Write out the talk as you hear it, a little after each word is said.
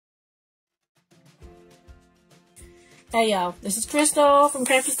Hey y'all, this is Crystal from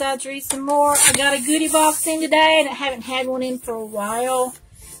Crafty Sides Wreaths and More. I got a goodie box in today and I haven't had one in for a while.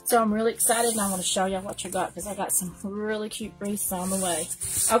 So I'm really excited and I want to show y'all what I got because I got some really cute wreaths on the way.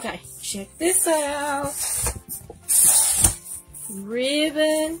 Okay, check this out.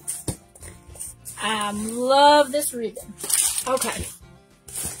 Ribbon. I love this ribbon. Okay.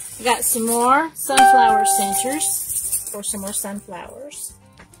 I got some more sunflower centers for some more sunflowers.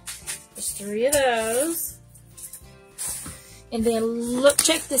 There's 3 of those. And then look,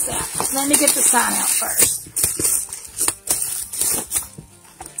 check this out. Let me get the sign out first.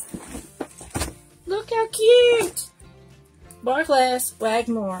 Look how cute. Bar glass, wag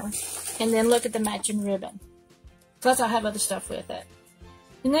more. And then look at the matching ribbon. Plus I have other stuff with it.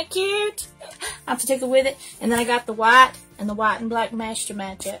 Isn't that cute? I have to take it with it. And then I got the white and the white and black mesh to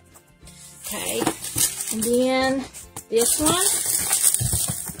match it. Okay. And then this one.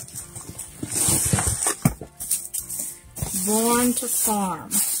 Born to Farm.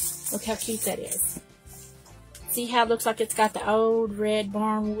 Look how cute that is. See how it looks like it's got the old red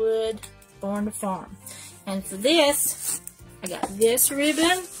barn wood. Born to Farm. And for this, I got this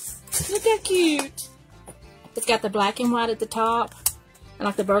ribbon. Look how cute. It's got the black and white at the top. And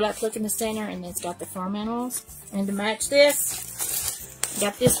like the burlap look in the center. And then it's got the farm animals. And to match this, I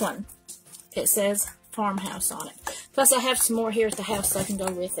got this one. It says farmhouse on it. Plus I have some more here at the house so I can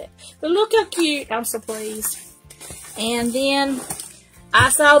go with it. But look how cute. I'm so pleased. And then I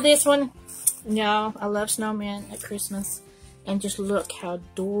saw this one. Y'all, I love snowmen at Christmas. And just look how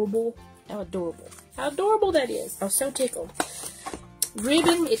adorable. How adorable. How adorable that is. I'm so tickled.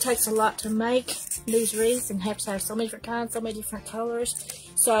 Ribbon, it takes a lot to make these wreaths and have to have so many different kinds, so many different colors.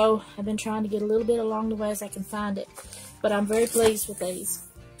 So I've been trying to get a little bit along the way as I can find it. But I'm very pleased with these.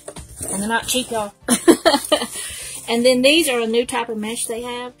 And they're not cheap, y'all. And then these are a new type of mesh they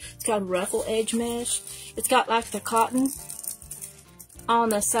have. It's called ruffle edge mesh. It's got like the cotton on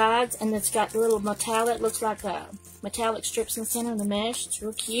the sides, and it's got little metallic, looks like metallic strips in the center of the mesh. It's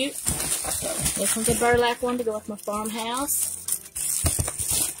real cute. This one's a burlap one to go with my farmhouse.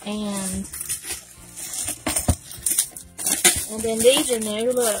 And then these are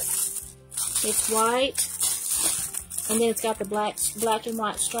new. Look, it's white, and then it's got the black and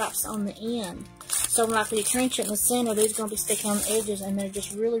white stripes on the end. So like when you trench it in the center, these are going to be sticking on the edges, and they're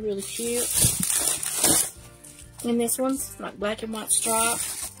just really, really cute. And this one's like black and white stripe.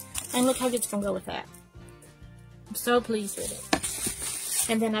 And look how good it's going to go with that. I'm so pleased with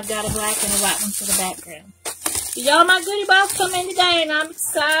it. And then I've got a black and a white one for the background. Y'all, my goodie box come in today, and I'm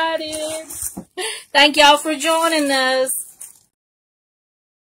excited. Thank y'all for joining us.